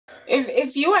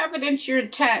If you evidence your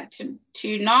intent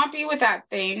to not be with that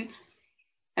thing,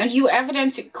 and you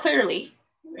evidence it clearly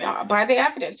by the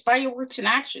evidence, by your works and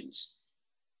actions,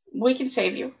 we can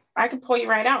save you. I can pull you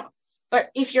right out. But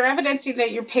if you're evidencing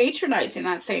that you're patronizing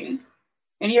that thing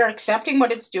and you're accepting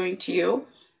what it's doing to you,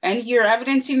 and you're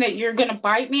evidencing that you're going to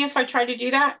bite me if I try to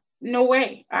do that, no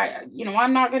way.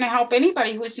 I'm not going to help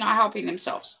anybody who is not helping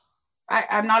themselves.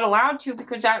 I'm not allowed to,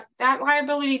 because that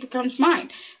liability becomes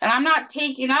mine. And I'm not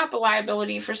taking up a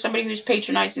liability for somebody who's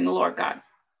patronizing the Lord God.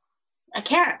 I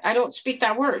can't. I don't speak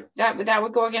that word. That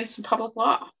would go against the public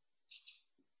law.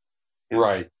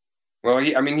 Right. Well,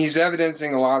 he's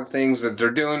evidencing a lot of things that they're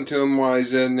doing to him while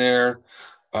he's in there.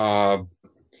 I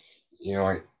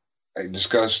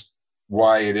discussed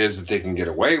why it is that they can get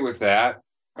away with that,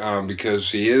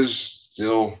 because he is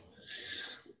still,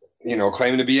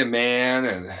 claiming to be a man,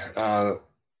 and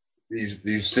these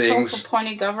things.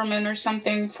 Self-appointed government or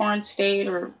something, foreign state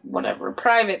or whatever,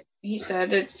 private. He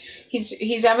said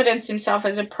he's evidenced himself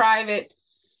as a private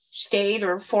state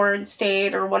or foreign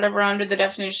state or whatever under the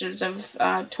definitions of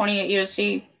 28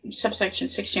 U.S.C. subsection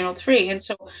 1603, and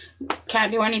so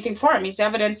can't do anything for him. He's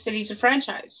evidenced that he's a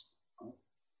franchise.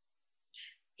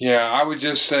 Yeah, I would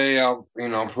just say, I'll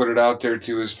put it out there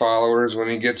to his followers when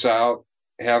he gets out,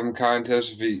 have him contact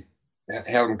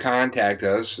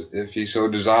us if he so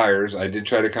desires. I did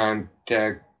try to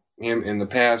contact him in the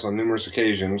past on numerous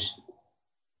occasions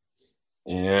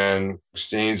and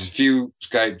exchanged a few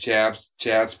Skype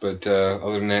chats, but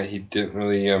other than that, he didn't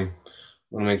really want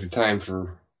to make the time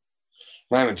for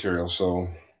my material. So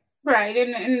right,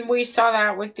 and we saw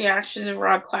that with the actions of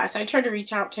Rod Class. I tried to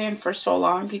reach out to him for so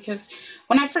long because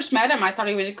when I first met him, I thought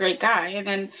he was a great guy, and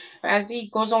then as he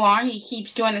goes along, he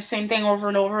keeps doing the same thing over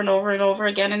and over and over and over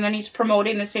again, and then he's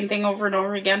promoting the same thing over and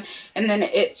over again, and then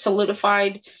it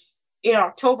solidified in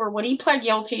October when he pled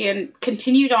guilty and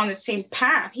continued on the same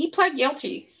path. He pled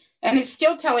guilty and is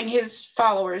still telling his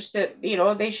followers that,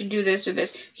 they should do this or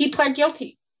this. He pled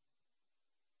guilty.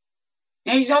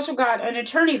 And he's also got an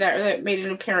attorney there that made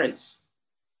an appearance.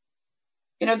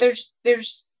 There's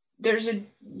a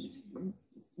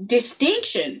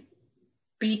distinction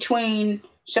between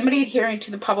somebody adhering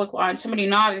to the public law and somebody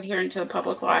not adhering to the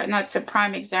public law, and that's a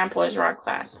prime example is Rod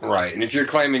Class. Right, and if you're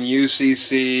claiming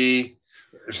UCC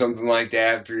or something like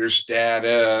that for your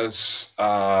status,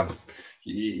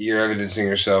 you're evidencing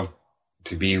yourself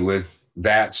to be with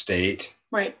that state,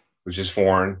 right, which is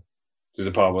foreign to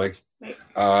the public. Right.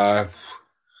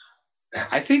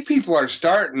 I think people are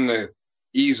starting to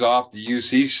ease off the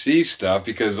UCC stuff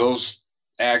because those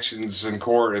actions in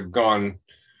court have gone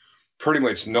pretty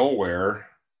much nowhere.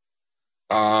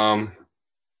 That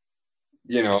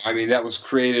was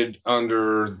created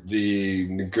under the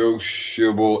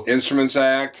Negotiable Instruments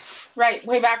Act. Right,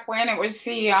 way back when it was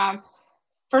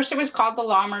first it was called the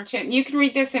Law Merchant. You can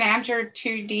read this in answer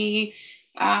to the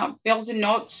bills and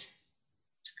notes.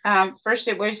 First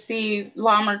it was the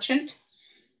Law Merchant,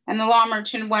 and the Law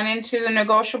Merchant went into the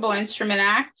Negotiable Instrument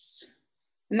Acts.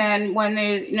 And then when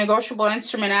the Negotiable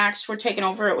Instrument Acts were taken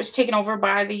over, it was taken over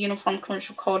by the Uniform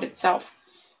Commercial Code itself.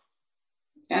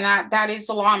 And that is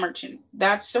the Law Merchant.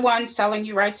 That's the one selling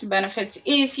you rights and benefits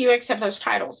if you accept those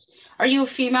titles. Are you a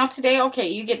female today? Okay,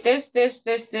 you get this, this,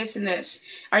 this, this, and this.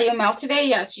 Are you a male today?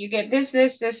 Yes, you get this,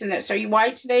 this, this, and this. Are you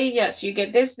white today? Yes, you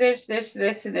get this, this, this,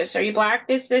 this, and this. Are you black?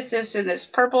 This, this, this, and this.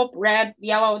 Purple, red,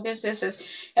 yellow, this, this, this.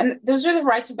 And those are the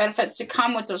rights and benefits that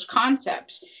come with those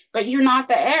concepts. But you're not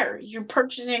the heir. You're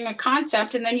purchasing a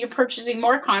concept, and then you're purchasing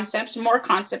more concepts and more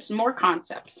concepts and more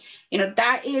concepts.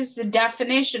 That is the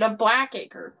definition of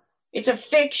Blackacre. It's a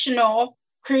fictional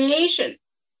creation.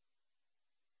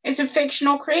 It's a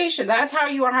fictional creation. That's how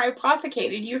you are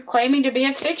hypothecated. You're claiming to be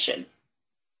a fiction.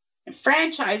 A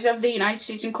franchise of the United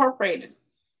States Incorporated.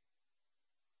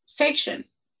 Fiction.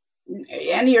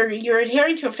 And you're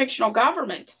adhering to a fictional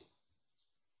government.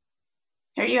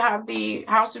 Here you have the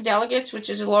House of Delegates, which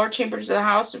is the lower chambers of the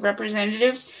House of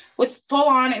Representatives, with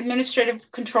full-on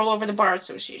administrative control over the Bar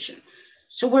Association.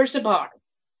 So where's the bar?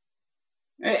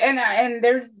 And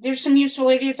there's some useful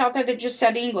idiots out there that just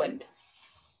said England.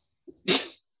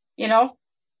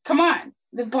 Come on.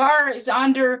 The bar is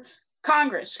under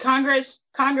Congress. Congress.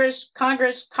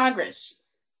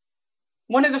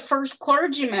 One of the first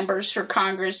clergy members for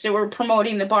Congress that were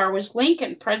promoting the bar was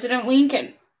Lincoln, President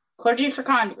Lincoln. Clergy for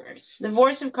Congress, the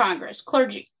voice of Congress,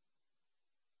 clergy.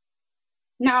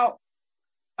 Now,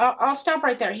 I'll stop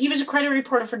right there. He was a credit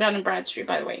reporter for Dun & Bradstreet,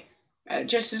 by the way,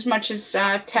 just as much as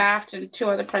Taft and two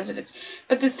other presidents.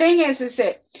 But the thing is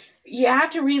that you have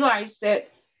to realize that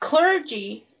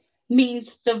clergy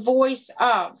means the voice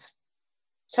of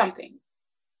something.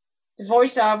 The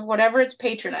voice of whatever it's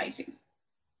patronizing.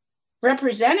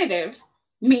 Representative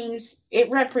means it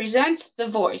represents the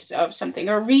voice of something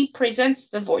or represents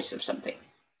the voice of something.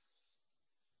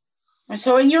 And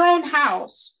so in your own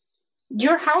house,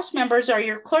 your house members are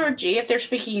your clergy if they're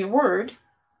speaking your word.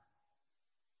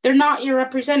 They're not your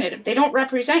representative. They don't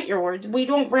represent your word. We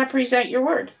don't represent your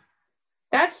word.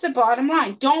 That's the bottom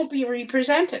line. Don't be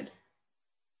represented.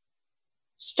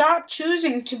 Stop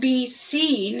choosing to be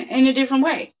seen in a different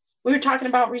way. We were talking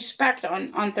about respect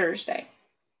on Thursday.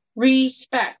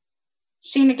 Respect.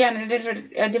 Seen again in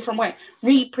a different way.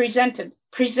 Represented.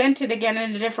 Presented again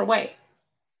in a different way.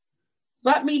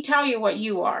 Let me tell you what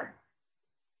you are.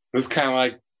 It's kind of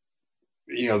like,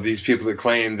 these people that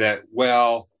claim that,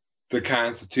 well, the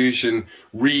Constitution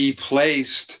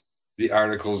replaced the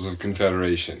Articles of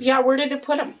Confederation. Yeah, where did it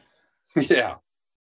put them? Yeah.